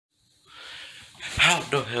How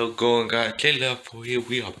the hell going, guys? J-Level here.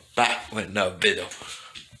 We are back with another video.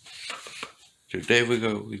 Today we're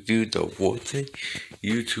gonna do the water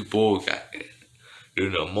YouTuber guy. Do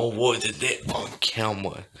no more water than on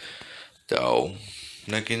camera. So,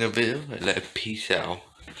 like in the video, like peace out.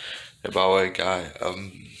 By the way, guys,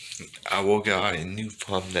 I will get a new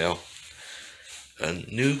thumbnail. A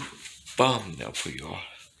new thumbnail for y'all.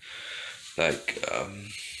 Like,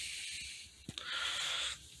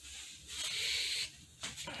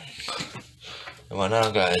 well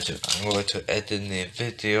now guys, I'm going to edit the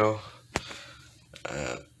video.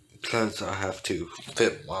 Plus I have to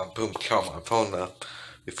fit my clear my phone up.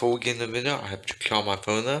 Before we get in the video, I have to clear my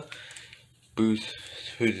phone up. Boost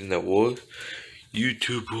who's in the world.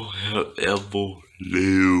 YouTuber have ever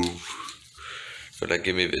lived. So like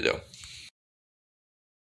give me a video.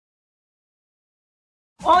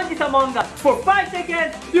 On this Among Us for 5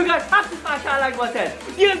 seconds, you guys have to smash that like button.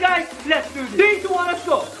 You guys, let's do this. 3, 2, 1, let's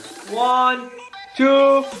go. 1,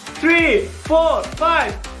 2, 3, 4,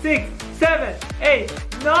 5, 6, 7,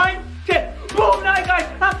 8, 9, 10. Boom! Now you guys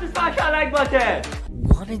have to smash that like button.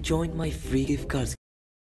 Wanna join my free gift cards?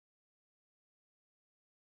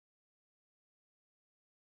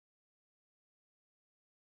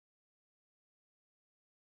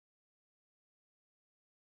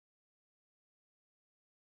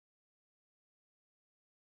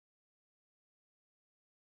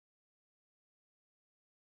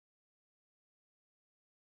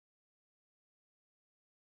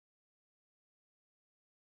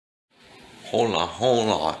 Hold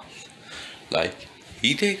on. Like,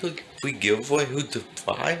 he take a free giveaway who to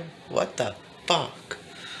find? What the fuck?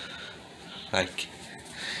 Like,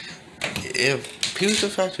 if people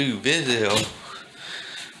subscribe to your video,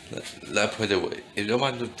 let's put it away. If they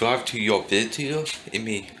want to drive to your video, it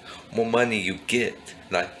means more money you get.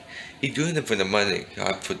 Like, he's doing it for the money.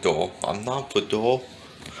 I'm not for door,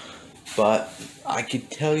 but I can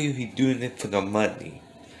tell you he's doing it for the money.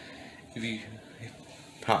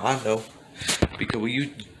 I know. Because when you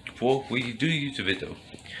do YouTube video,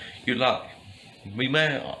 you like, we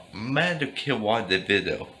man to kill one the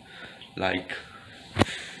video. Like,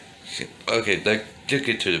 okay, like, just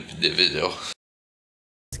get to the video.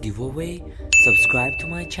 Giveaway, subscribe to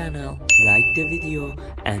my channel, like the video,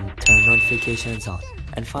 and turn notifications on.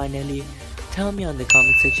 And finally, tell me on the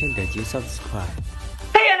comment section that you subscribe.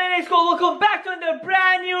 Hey NNA School, welcome back to another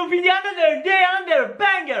brand new video, another day, another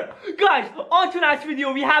banger. Guys, on tonight's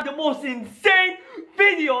video we have the most insane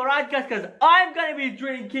video, right guys, because I'm gonna be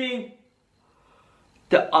drinking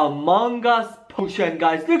the Among Us potion,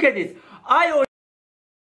 guys. Look at this. I already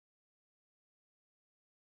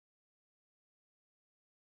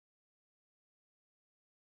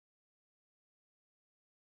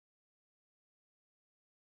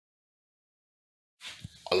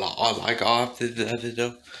I like after the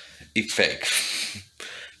video effects.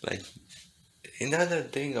 Like, another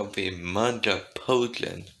thing of a manga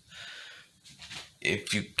potion.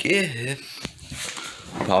 If you get it,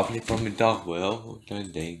 probably from the dark web,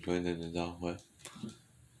 don't go into the dark web.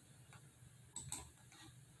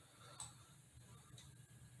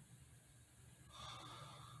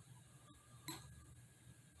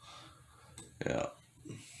 Yeah,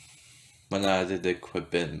 when I did the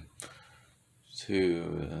equipment to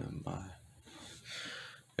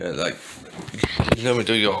like, let me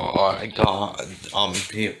do your I got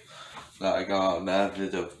here, like I got that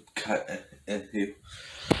video cut in here.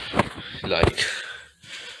 Like,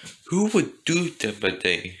 who would do that a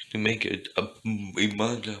day to make it a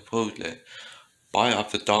manga post buy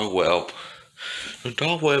off the dark web? The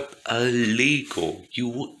dark web illegal.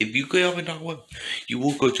 If you go off the dark web, you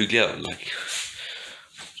will go to jail. Like,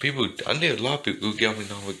 people, I know a lot of people who get me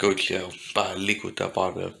now would go to jail by illegal stuff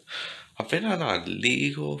out of. I think I'm not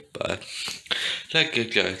illegal, but let's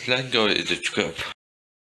go to the script.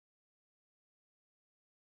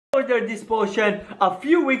 ordered this potion a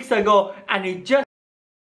few weeks ago and it just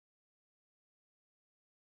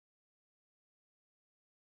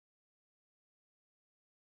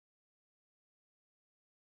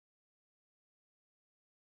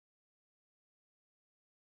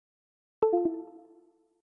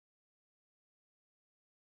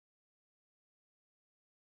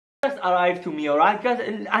arrived to me, alright guys,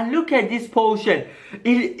 and look at this potion.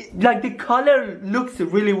 Like, the color looks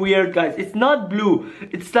really weird, guys. It's not blue,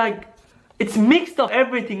 it's like, it's mixed of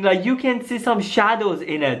everything. Like, you can see some shadows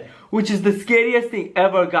in it, which is the scariest thing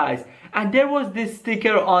ever, guys. And there was this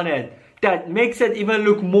sticker on it, that makes it even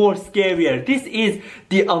look more scarier. This is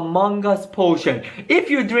the Among Us potion.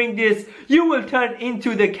 If you drink this, you will turn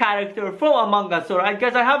into the character from Among Us. Alright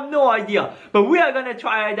guys, I have no idea, but we are gonna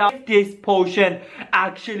try it out if this potion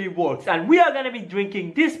actually works. And we are gonna be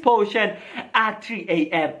drinking this potion at 3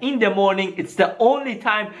 a.m. in the morning. It's the only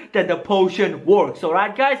time that the potion works.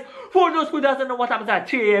 Alright guys, for those who doesn't know what happens at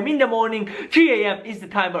 3 a.m. in the morning, 3 a.m. is the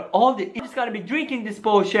time where I'm just gonna be drinking this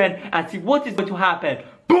potion and see what is going to happen.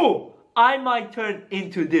 Boom! I might turn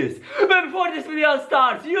into this. But before this video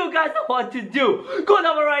starts, you guys know what to do. Go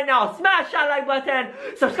over right now, smash that like button,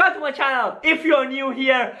 subscribe to my channel if you're new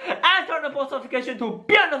here, and turn on post notification to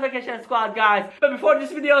be on notification squad, guys. But before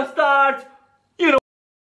this video starts, you know.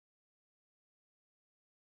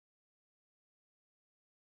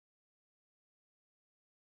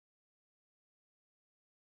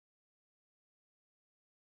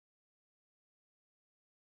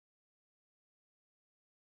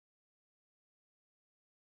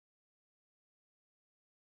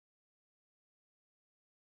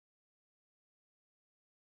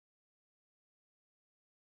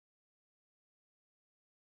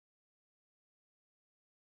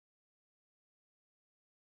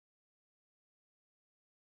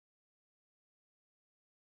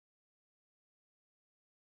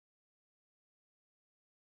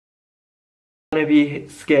 Gonna be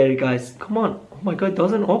scary, guys. Come on. Oh my god, it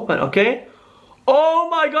doesn't open. Okay. Oh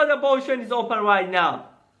my god, the potion is open right now.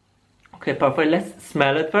 Okay, perfect. Let's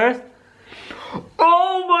smell it first.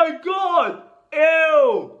 Oh my god.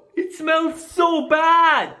 Ew. It smells so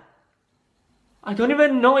bad. I don't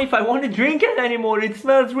even know if I want to drink it anymore. It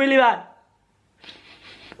smells really bad.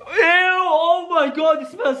 Ew. Oh my god, it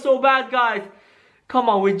smells so bad, guys. Come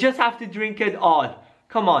on, we just have to drink it all.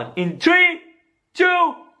 Come on. In 3,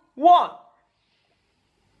 2, 1.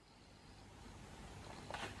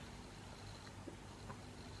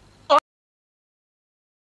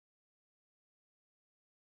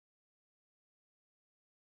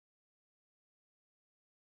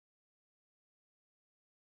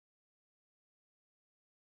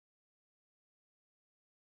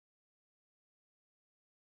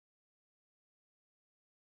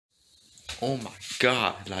 Oh my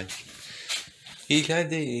god, like, he got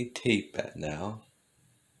the tape back now.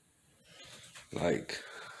 Like,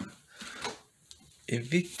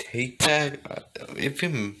 if it tape back, if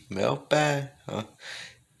it melt back,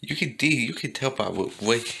 you can tell by the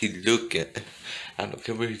way he look at. I don't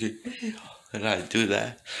care where he do, like, do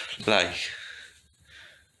that. Like,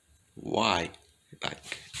 why?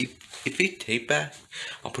 Like, if it tape back,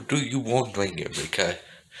 I'll do you won't drink it because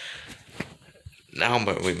now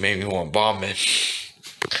it made me want to vomit.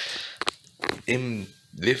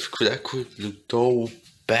 That could look so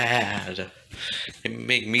bad. It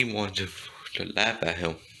make me want to laugh at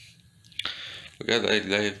him. Because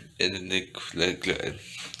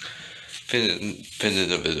finish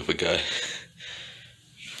the video because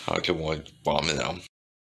I just want to vomit out.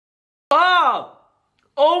 Oh!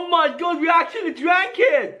 Oh my god, we actually drank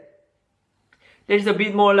it! There's a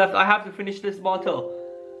bit more left. I have to finish this bottle.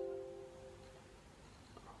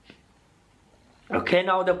 Okay,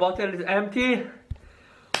 now the bottle is empty.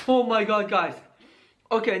 Oh my god, guys.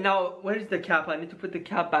 Okay, now where is the cap? I need to put the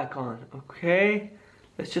cap back on. Okay,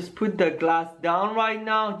 let's just put the glass down right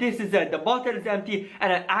now. This is it. The bottle is empty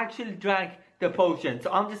and I actually drank the potion.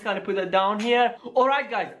 So I'm just gonna put it down here.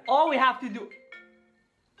 Alright guys, all we have to do...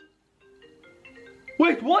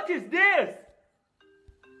 Wait, what is this?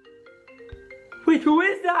 Wait, who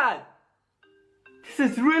is that?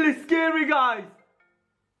 This is really scary, guys.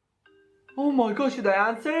 Oh my gosh, should I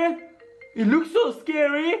answer it? It looks so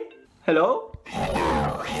scary. Hello?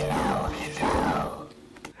 Hello.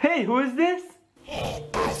 Hey, who is this?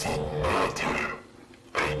 It doesn't matter.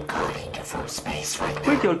 I'm calling you from space right now.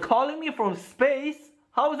 Wait, you're calling me from space?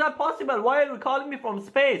 How is that possible? Why are you calling me from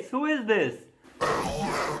space? Who is this?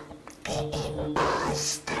 I am the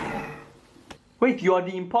imposter. Wait, you are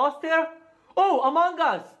the imposter? Oh, Among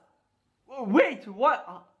Us. Wait,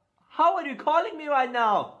 what? How are you calling me right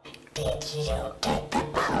now? Did you get the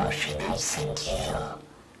potion I sent you?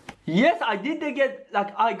 Yes, I did get,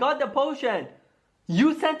 like, I got the potion.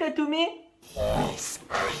 You sent it to me? Yes,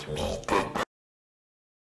 I made the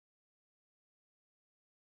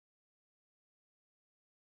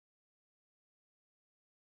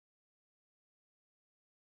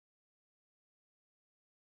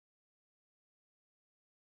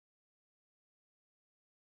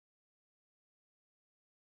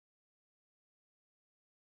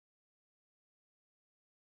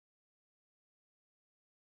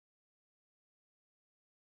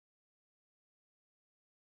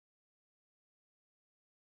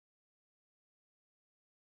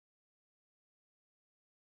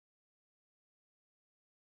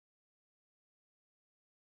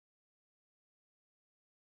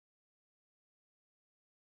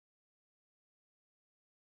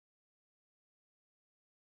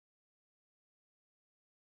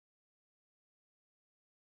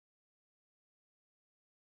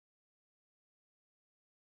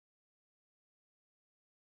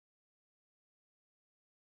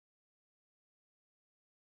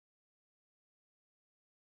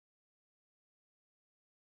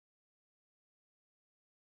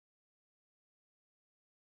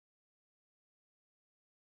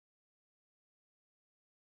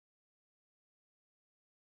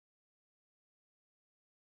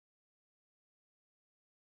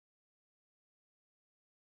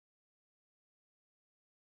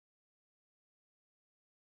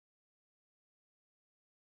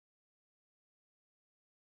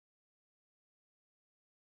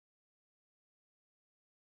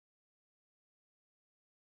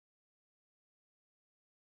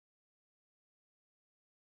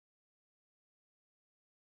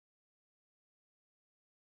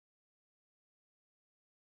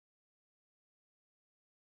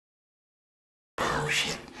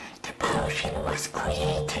potion. The potion was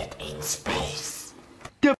created in space.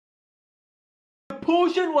 The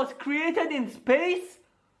potion was created in space?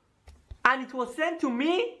 And it was sent to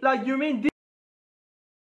me? Like, you mean this?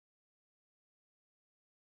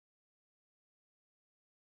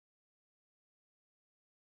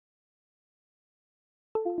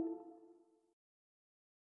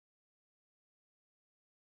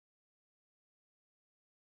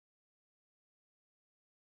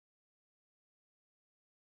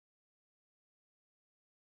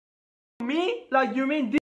 Me? Like, you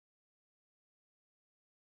mean this?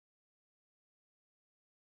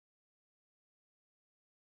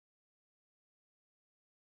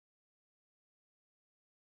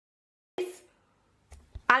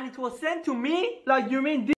 And it was sent to me? Like, you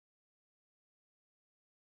mean this?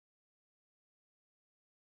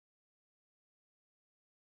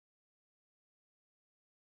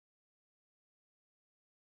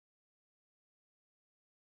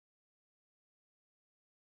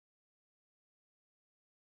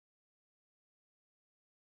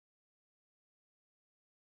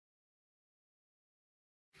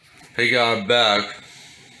 He got back.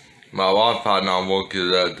 My Wi-Fi not working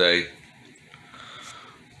that day.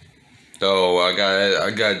 So I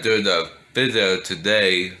gotta do the video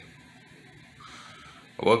today.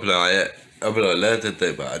 I was planning it. I was let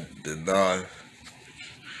today, but I did not.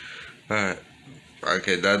 Alright.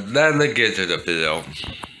 Okay, let's get to the video.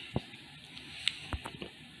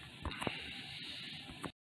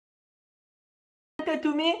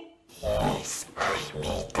 To me? Yes, I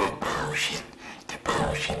made the potion. The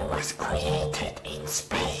potion was created in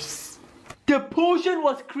space. The potion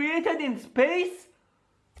was created in space?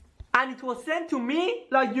 And it was sent to me?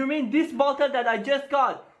 Like, you mean this bottle that I just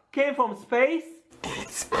got came from space?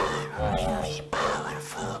 It's a really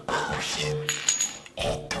powerful potion.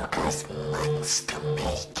 It took us months to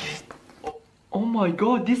make it. Oh my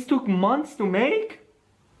god, this took months to make?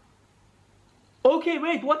 Okay,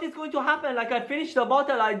 wait, what is going to happen? Like, I finished the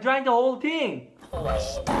bottle, I drank the whole thing. We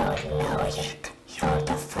don't know yet. You're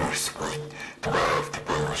the first one to have the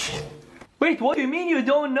potion. Wait, what do you mean you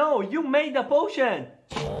don't know? You made the potion.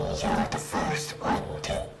 And you're the first one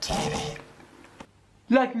to get it.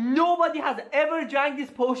 Like, nobody has ever drank this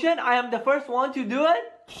potion? I am the first one to do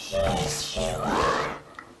it? Yes, you are.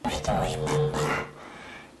 But remember,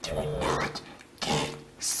 do not get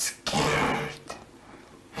scared.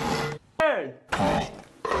 Scared.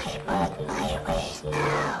 But I'm on my way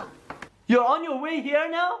now. You're on your way here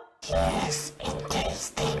now? Yes, in case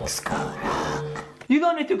things go wrong. You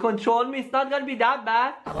don't need to control me, it's not gonna be that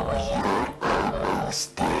bad. We are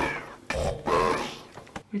almost there. Goodbye.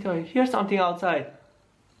 Wait, I hear something outside.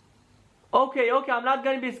 Okay, I'm not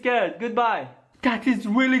gonna be scared. Goodbye. That is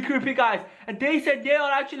really creepy, guys. And they said they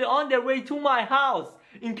are actually on their way to my house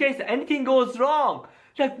in case anything goes wrong.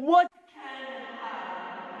 Like, what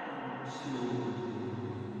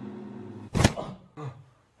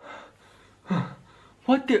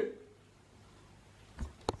What the?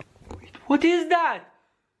 Wait, what is that?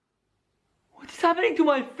 What is happening to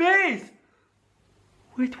my face?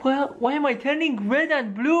 Wait, why am I turning red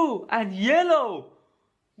and blue and yellow?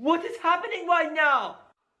 What is happening right now?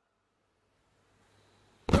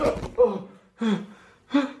 Come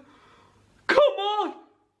on!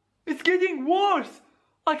 It's getting worse!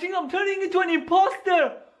 I think I'm turning into an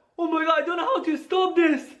imposter! Oh my god, I don't know how to stop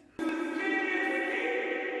this!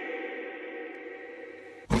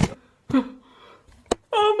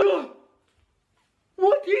 Oh my god!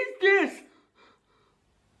 What is this?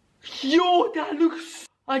 Yo, that looks...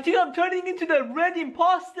 I think I'm turning into the red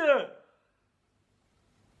imposter!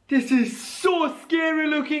 This is so scary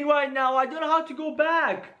looking right now. I don't know how to go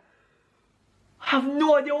back. I have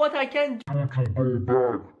no idea what I can do. To go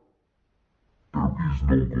back. There is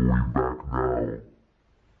no going back now.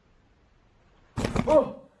 Oh!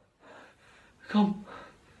 Come.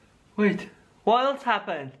 Wait. What else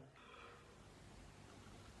happened?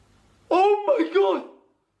 Oh my god!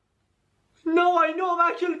 Now I know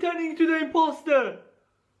I'm actually turning into the imposter.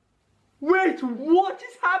 Wait, what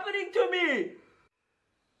is happening to me?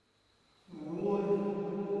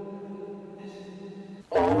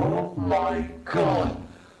 Oh my god!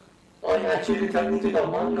 I'm actually turning into the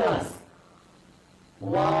Among Us!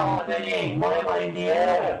 Wow, happening? Why am I in the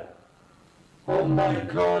air? Oh my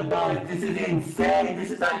god, guys, this is insane!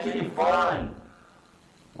 This is actually fun!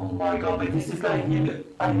 Oh my god, but this is like,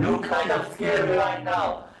 I look kind of scary right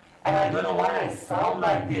now. And I don't know why I sound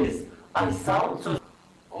like this. I sound so...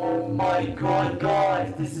 Oh my god,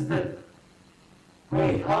 guys, this is the...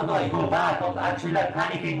 Wait, how do I go back? I'm actually like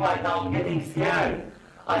panicking right now. I'm getting scared.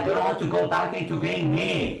 I don't want to go back into being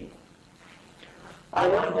me. I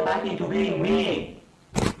want to go back into being me.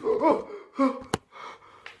 Oh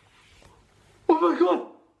my god!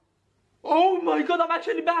 Oh my god, I'm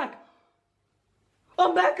actually back!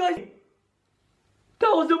 I'm back, guys!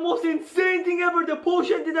 That was the most insane thing ever. The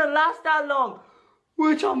potion didn't last that long.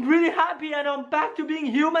 Which I'm really happy, and I'm back to being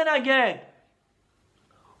human again.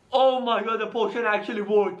 Oh my god, the potion actually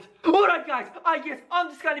worked. Alright guys, I guess I'm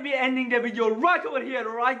just gonna be ending the video right over here,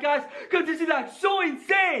 alright guys? Cause this is like so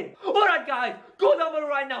insane. Alright guys, go down below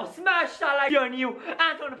right now, smash that like if you're new,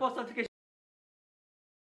 and turn on the post notification.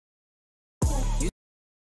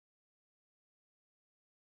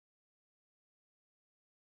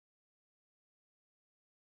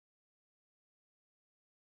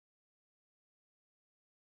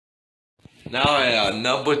 Now I have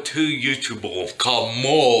number 2 YouTuber called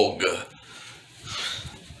Morg.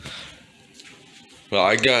 Well,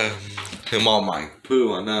 I got him on my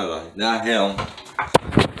poo, I know, like, not him.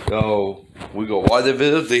 So, we go watch the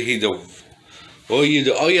video that he do. Oh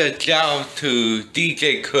yeah, shout out to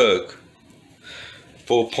DJ Cook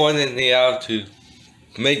for pointing me out to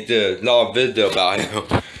make the long video about him.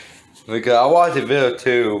 Because I watched the video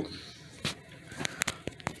too.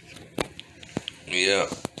 Yeah.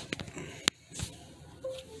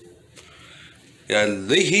 Yeah,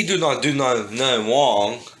 he do not do nothing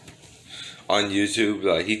wrong on YouTube.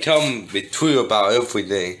 Like, he tell me the truth about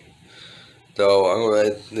everything. So I'm gonna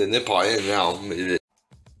let the part in now.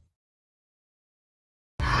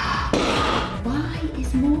 Why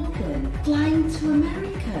is Morgan flying to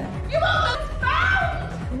America? Morgan's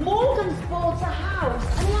found! Morgan's bought a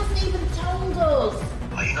house and he hasn't even told us.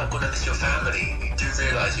 Are you not gonna miss your family? You do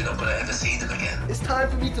realise you're not gonna ever see them again. It's time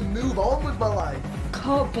for me to move on with my life.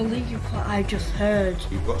 Can't believe what I just heard.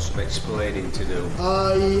 You've got some explaining to do.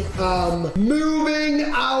 I am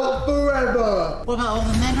moving out forever. What about all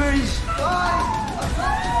the memories? Bye.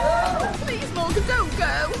 Please, Morgan, don't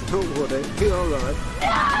go. Don't worry, be alright.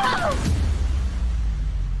 No!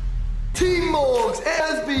 Team Morgs, it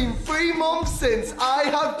has been 3 months since I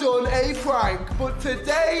have done a prank, but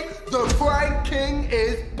today the prank king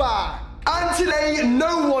is back. And today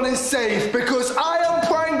no one is safe because I am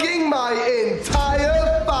pranking my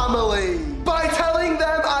entire family by telling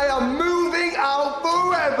them I am moving out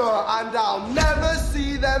forever and I'll never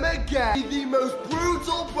see them again. The most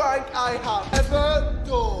brutal prank I have ever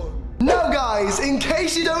done. Now guys, in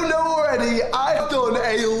case you don't know already, I've done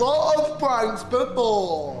a lot of pranks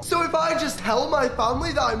before. So if I just tell my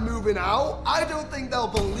family that I'm moving out, I don't think they'll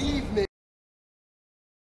believe me.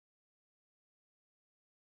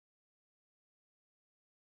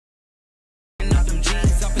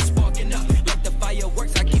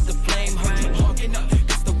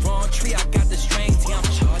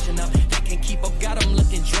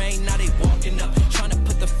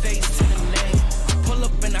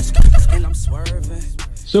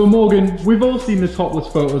 So Morgan, we've all seen the topless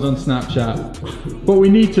photos on Snapchat, but we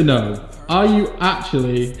need to know, are you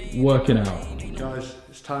actually working out? Guys,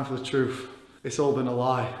 it's time for the truth. It's all been a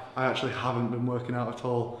lie. I actually haven't been working out at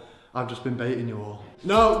all. I've just been baiting you all.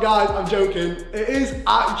 No, guys, I'm joking. It is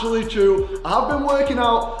actually true. I have been working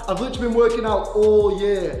out. I've literally been working out all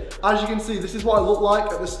year. As you can see, this is what I look like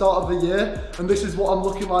at the start of the year, and this is what I'm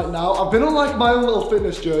looking like now. I've been on like my own little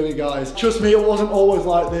fitness journey, guys. Trust me, it wasn't always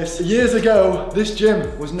like this. Years ago, this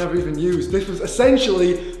gym was never even used. This was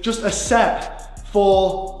essentially just a set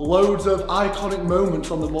for loads of iconic moments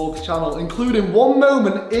on the Morgs channel, including one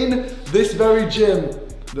moment in this very gym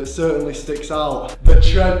that certainly sticks out. The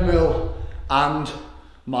treadmill and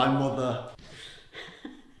my mother.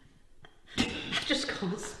 I just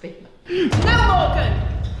can't speak. No, Morgan!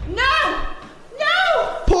 No!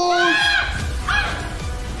 No! Pause!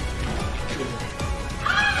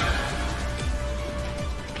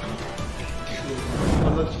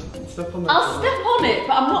 I'll step on it,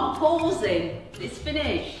 but I'm not pausing. It's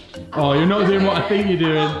finished. Oh, you're not doing what I think you're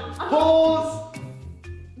doing. Pause!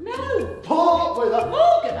 No! Pause! Wait, that...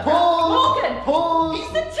 Morgan! Pause! Morgan! Pause!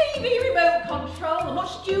 It's the TV remote control. I'm not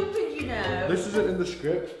stupid, you know. This isn't in the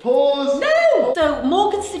script. Pause! No! So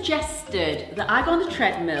Morgan suggested that I go on the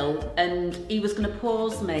treadmill and he was going to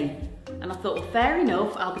pause me. And I thought, well, fair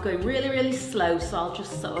enough, I'll be going really, really slow, so I'll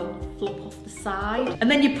just sort of flop off the side. And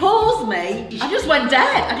then you paused me, I just went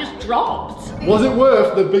dead, I just dropped. Was it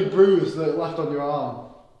worth the big bruise that it left on your arm?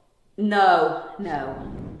 No,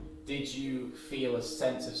 no. Did you feel a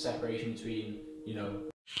sense of separation between, you know?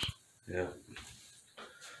 Yeah.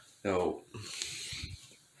 No.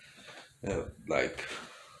 Like,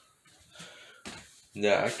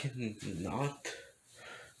 yeah, I cannot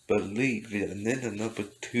believe it. And then the number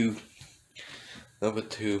two of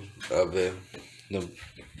the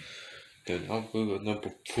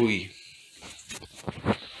number 3.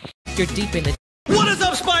 You're deep in the... What is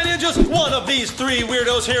up, Spider? my ninjas, one of these three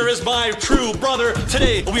weirdos here is my true brother.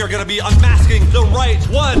 Today, we are gonna be unmasking the right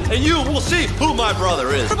one, and you will see who my brother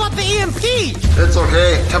is. What about the EMP? It's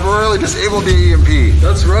okay. Temporarily disabled the EMP.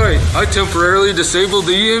 That's right. I temporarily disabled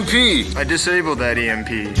the EMP. I disabled that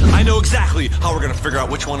EMP. I know exactly how we're gonna figure out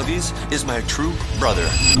which one of these is my true brother.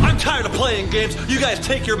 I'm tired of playing games. You guys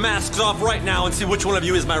take your masks off right now and see which one of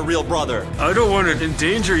you is my real brother. I don't want to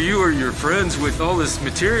endanger you or your friends with all this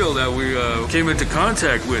material that we came into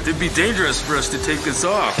contact with. It'd be dangerous for us to take this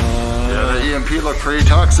off. Yeah, the EMP looked pretty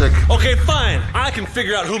toxic. Okay, fine. I can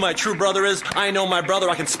figure out who my true brother is. I know my brother.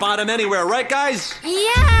 I can spot him anywhere, right, guys?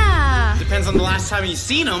 Yeah! Depends on the last time you've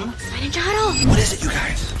seen him. What is it, you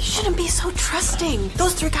guys? You shouldn't be so trusting.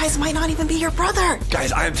 Those three guys might not even be your brother.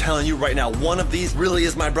 Guys, I am telling you right now, one of these really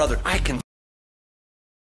is my brother. I can...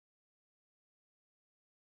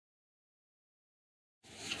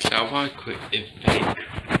 How I quit a fake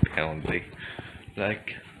penalty.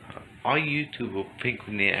 Like, our YouTuber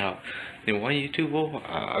figuring it out. Then one YouTuber,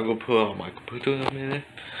 I will put on my computer in a minute.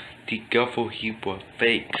 Discover he was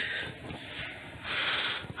fake.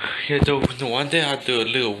 Yeah, the one day I do a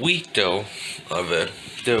little video of it.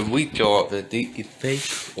 The video of it, is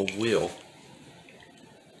fake or real?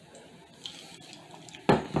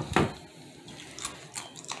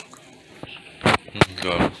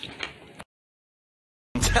 Go.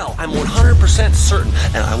 Tell, I'm 100% certain,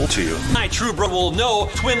 and I will to you. My true brother will know,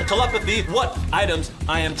 twin telepathy, what items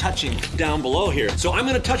I am touching down below here. So I'm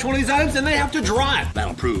gonna touch one of these items and they have to drive.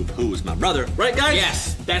 That'll prove who's my brother. Right, guys?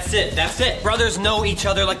 Yes, that's it, that's it. Brothers know each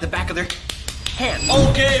other like the back of their hand.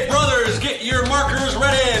 Okay, brothers, get your markers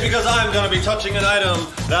ready because I'm gonna be touching an item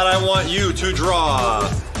that I want you to draw.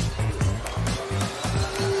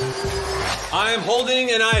 I am holding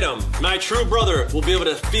an item. My true brother will be able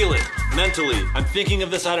to feel it mentally. I'm thinking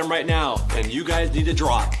of this item right now, and you guys need to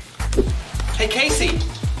draw it. Hey, Casey.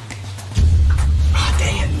 Ah,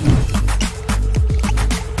 dang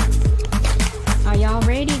it. Are y'all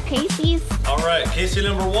ready, Casey's? All right, Casey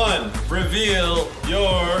number 1, reveal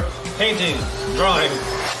your painting, drawing.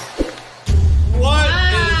 What is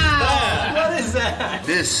that? What is that?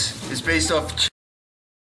 This is based off...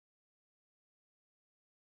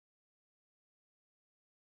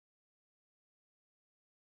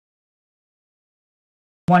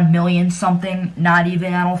 1 million something, not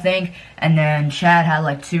even, I don't think, and then Chad had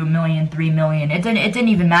like 2 million, 3 million. It didn't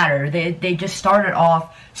even matter. They just started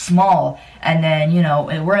off small, and then, you know,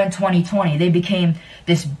 we're in 2020. They became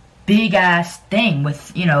this big ass thing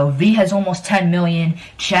with, you know, V has almost 10 million,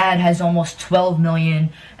 Chad has almost 12 million,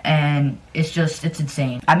 and it's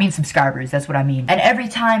insane. I mean subscribers, that's what I mean. And every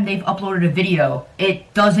time they've uploaded a video,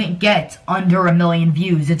 it doesn't get under 1 million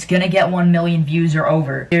views. It's gonna get 1 million views or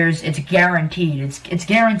over. It's guaranteed. It's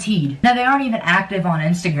guaranteed. Now, they aren't even active on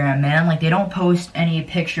Instagram, man. Like, they don't post any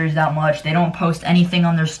pictures that much. They don't post anything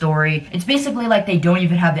on their story. It's basically like they don't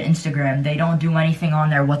even have an Instagram. They don't do anything on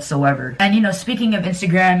there whatsoever. And, you know, speaking of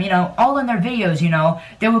Instagram, you know, all in their videos, you know,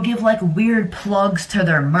 they will give, like, weird plugs to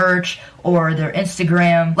their merch or their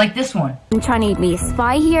Instagram, like this one. I'm trying to be a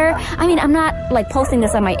spy here. I mean, I'm not like posting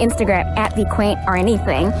this on my Instagram at @VQuaint or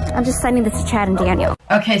anything. I'm just sending this to Chad and Daniel.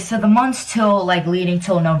 Okay, so the months till, like, leading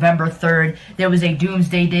till November 3rd, there was a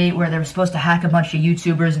doomsday date where they were supposed to hack a bunch of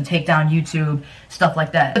YouTubers and take down YouTube, stuff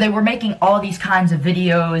like that. They were making all these kinds of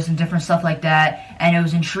videos and different stuff like that, and it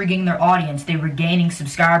was intriguing their audience. They were gaining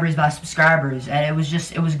subscribers by subscribers, and it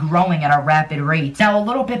was growing at a rapid rate. Now, a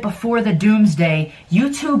little bit before the doomsday,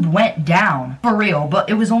 YouTube went down, for real, but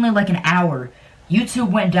it was only like an hour. YouTube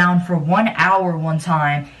went down for 1 hour one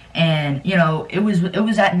time, and, you know, it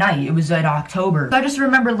was at night. It was in October. So I just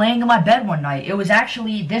remember laying in my bed one night. It was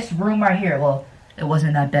actually this room right here. Well, it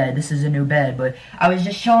wasn't that bed. This is a new bed, but I was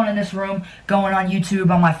just chilling in this room, going on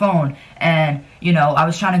YouTube on my phone, and, you know, I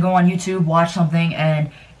was trying to go on YouTube, watch something,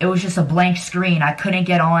 and it was just a blank screen. I couldn't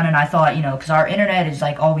get on, and I thought, you know, because our internet is,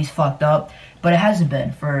 like, always fucked up, but it hasn't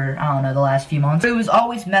been for, I don't know, the last few months. It was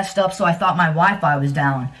always messed up, so I thought my Wi-Fi was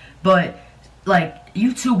down, but, like,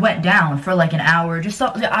 YouTube went down for like an hour.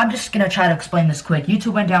 I'm just gonna try to explain this quick.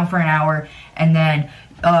 YouTube went down for an hour, and then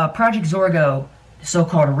Project Zorgo,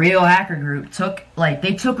 so-called real hacker group, took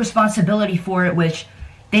responsibility for it, which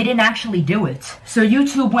they didn't actually do it. So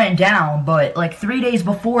YouTube went down, but like 3 days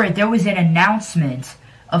before it, there was an announcement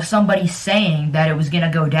of somebody saying that it was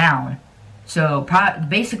gonna go down. So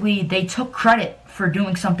basically, they took credit for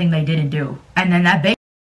doing something they didn't do, and then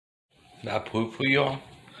that proof for y'all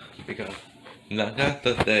because. Not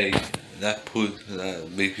the day that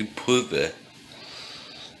we can prove it.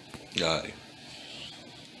 Like,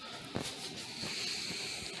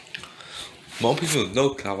 more people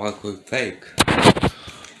know Kawaki was fake.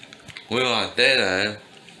 We are there,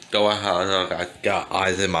 go ahead, I got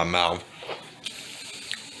eyes in my mouth.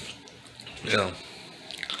 You know,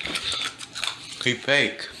 he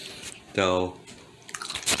fake. So,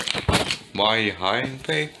 why are you hiding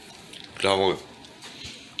fake? So,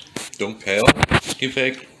 don't care. He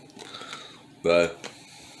fake. But,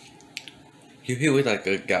 he was like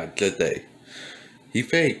a guy today. He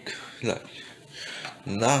fake. Like,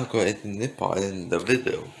 not going to this part in the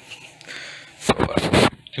video. So,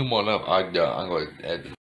 come on up, I'm going to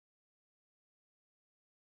edit.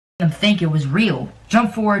 Think it was real.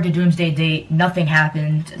 Jump forward to Doomsday Date, nothing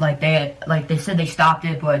happened. Like they said they stopped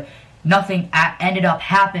it, but nothing ended up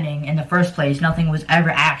happening in the first place. Nothing was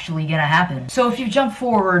ever actually gonna happen. So if you jump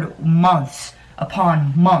forward months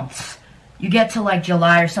upon months, you get to like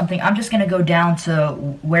July or something. I'm just gonna go down to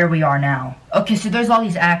where we are now. Okay, so there's all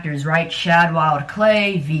these actors, right? Shad Wild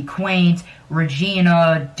Clay, V Quaint,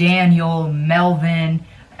 Regina, Daniel, Melvin,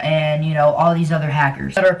 and you know, all these other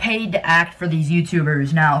hackers that are paid to act for these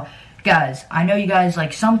YouTubers. Now, guys, I know you guys,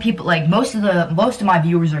 like, some people, like, most of my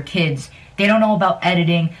viewers are kids. They don't know about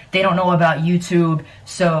editing, they don't know about YouTube,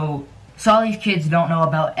 so all these kids don't know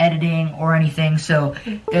about editing or anything, so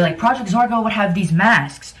they're like, Project Zorgo would have these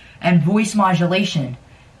masks and voice modulation.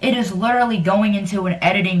 It is literally going into an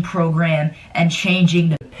editing program and changing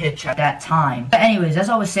the pitch at that time. But anyways, as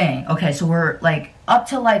I was saying, okay, so we're like up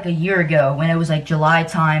to like a year ago when it was like July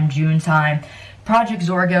time, June time, Project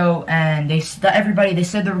Zorgo and they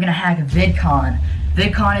said they were gonna hack VidCon.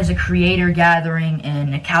 VidCon is a creator gathering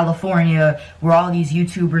in California where all these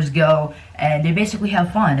YouTubers go and they basically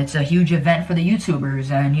have fun. It's a huge event for the YouTubers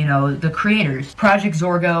and, you know, the creators. Project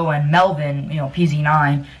Zorgo and Melvin, you know,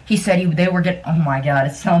 PZ9, he said they were oh my god,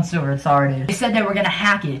 it sounds so retarded. They said they were gonna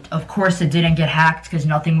hack it. Of course it didn't get hacked because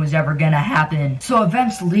nothing was ever gonna happen. So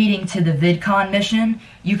events leading to the VidCon mission,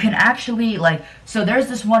 you can actually, like, so there's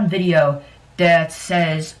this one video that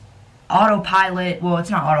says autopilot, well, it's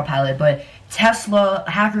not autopilot, but Tesla,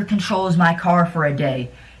 hacker controls my car for a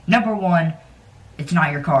day. Number one, it's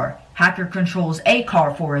not your car. Hacker controls a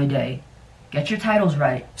car for a day. Get your titles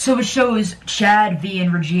right. So it shows Chad, V,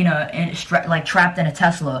 and Regina like trapped in a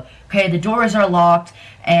Tesla. Okay, the doors are locked,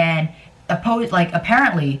 and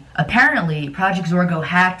apparently Project Zorgo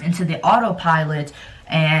hacked into the autopilot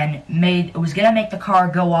and was gonna make the car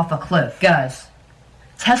go off a cliff. Guys,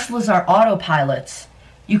 Teslas are autopilots.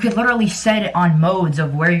 You could literally set it on modes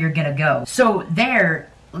of where you're gonna go. So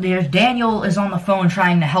there's Daniel is on the phone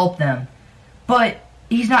trying to help them, but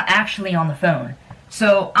he's not actually on the phone.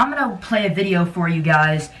 So I'm gonna play a video for you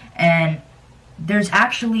guys, and there's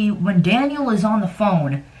actually, when Daniel is on the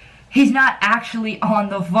phone, he's not actually on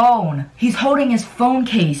the phone. He's holding his phone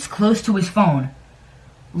case close to his phone.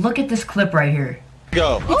 Look at this clip right here.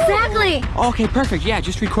 Go. Exactly. Okay, perfect. Yeah,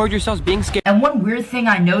 just record yourselves being scared. And one weird thing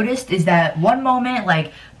I noticed is that one moment,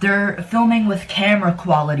 like, they're filming with camera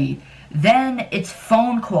quality. Then it's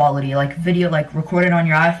phone quality, like video, like recorded on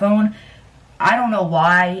your iPhone. I don't know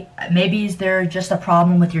why. Maybe is there just a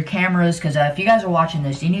problem with your cameras? Because if you guys are watching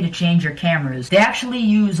this, you need to change your cameras. They actually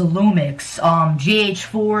use Lumix,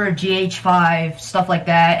 GH4, GH5, stuff like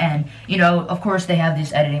that. And, you know, of course they have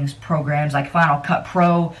these editing programs like Final Cut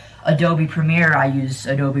Pro, Adobe Premiere. I use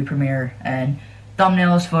Adobe Premiere, and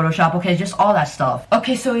thumbnails, Photoshop, okay, just all that stuff.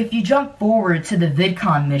 Okay, so if you jump forward to the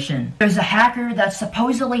VidCon mission, there's a hacker that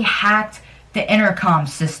supposedly hacked the intercom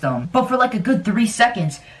system. But for like a good 3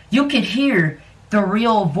 seconds, you could hear the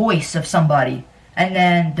real voice of somebody, and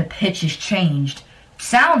then the pitch is changed.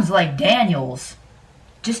 Sounds like Daniel's.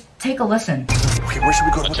 Just take a listen. Okay, where should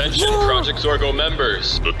we go? Attention, Project Zorgo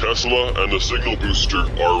members. The Tesla and the signal booster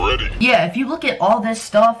are ready. Yeah, if you look at all this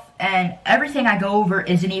stuff, and everything I go over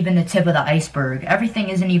isn't even the tip of the iceberg. Everything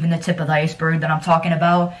isn't even the tip of the iceberg that I'm talking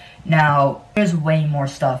about. Now, there's way more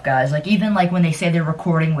stuff, guys. Like, even like when they say they're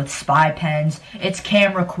recording with spy pens, it's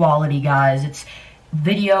camera quality, guys. It's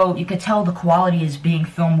video, you could tell the quality is being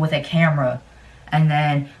filmed with a camera. And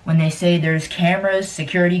then when they say there's cameras,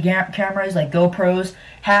 security cameras like GoPros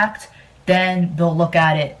hacked, then they'll look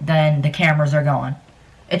at it, then the cameras are gone.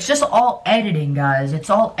 It's just all editing, guys. It's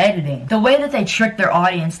all editing. The way that they trick their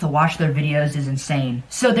audience to watch their videos is insane.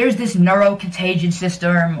 So there's this neurocontagion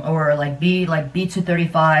system, or like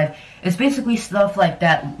B235. It's basically stuff like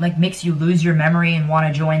that, like makes you lose your memory and want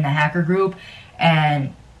to join the hacker group.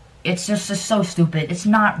 And it's just so stupid. It's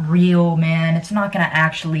not real, man. It's not gonna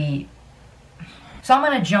actually... So I'm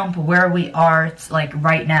gonna jump where we are, like,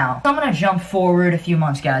 right now. So I'm gonna jump forward a few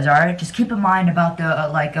months, guys, alright? Just keep in mind about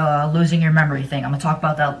the, losing your memory thing. I'm gonna talk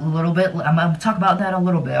about that a little bit. I'm gonna talk about that a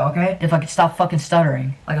little bit, okay? If I could stop fucking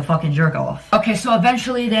stuttering, like a fucking jerk-off. Okay, so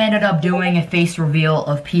eventually they ended up doing a face reveal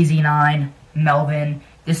of PZ9, Melvin,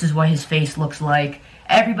 This is what his face looks like.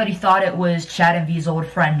 Everybody thought it was Chad and V's old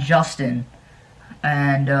friend Justin.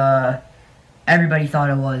 And everybody thought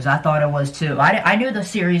it was. I thought it was too. I knew the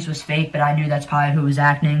series was fake, but I knew that's probably who was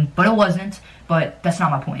acting. But it wasn't. But that's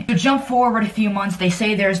not my point. So jump forward a few months. They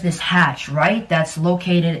say there's this hatch, right? That's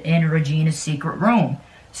located in Regina's secret room.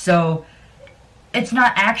 So it's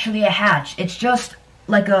not actually a hatch. It's just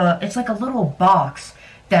like it's like a little box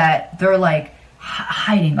that they're like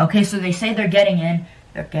hiding. Okay, so they say they're getting in.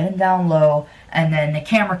 They're getting down low, and then the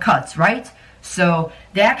camera cuts, right? So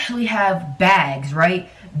they actually have bags, right?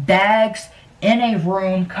 Bags in a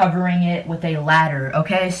room covering it with a ladder,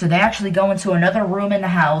 okay? So they actually go into another room in the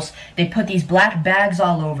house, they put these black bags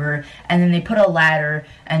all over, and then they put a ladder,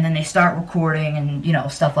 and then they start recording and, you know,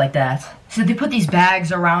 stuff like that. So they put these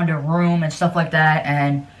bags around a room and stuff like that,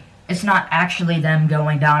 and it's not actually them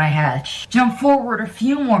going down a hatch. Jump forward a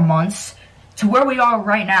few more months to where we are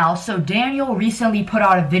right now. So Daniel recently put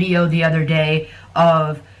out a video the other day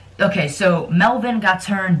of, okay, so Melvin got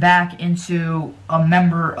turned back into a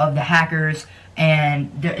member of the hackers,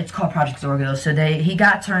 and it's called Project Zorgo. So he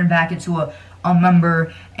got turned back into a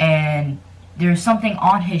member, and there's something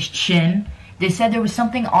on his chin. They said there was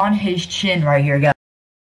something on his chin right here, guys.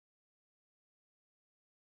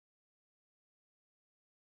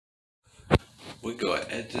 We go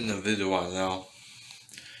editing the video right now.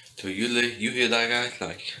 So you hear that, guys?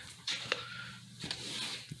 Like,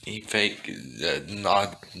 he fake,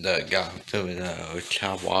 not the guy filming a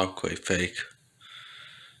child walkway fake.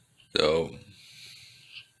 So,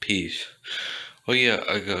 peace. Oh yeah,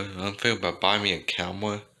 I'm thinking about buying me a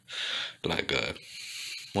camera, like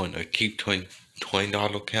one a cheap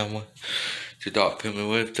 $20 camera to start filming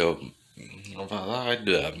with. So, if I like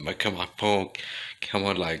to make my phone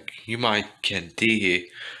camera, like you might can see it,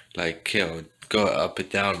 like, you know, go up and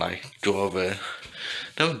down, like go over.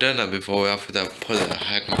 Never done that before. After that, put a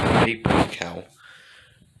hack my PayPal account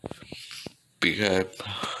because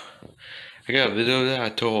I got a video that I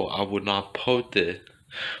told I would not post it.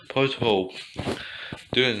 Whole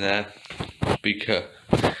doing that because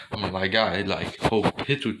I'm like, I like whole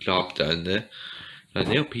picture jobs down there. And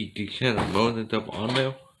they'll be kind of loaded up on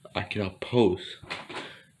there. I cannot post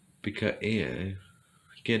because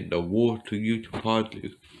getting the war to YouTube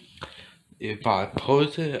hardly. If I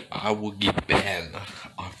post it, I will get banned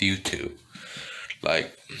off YouTube.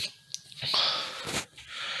 Like,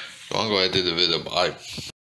 so I'm going to do the video. Bye.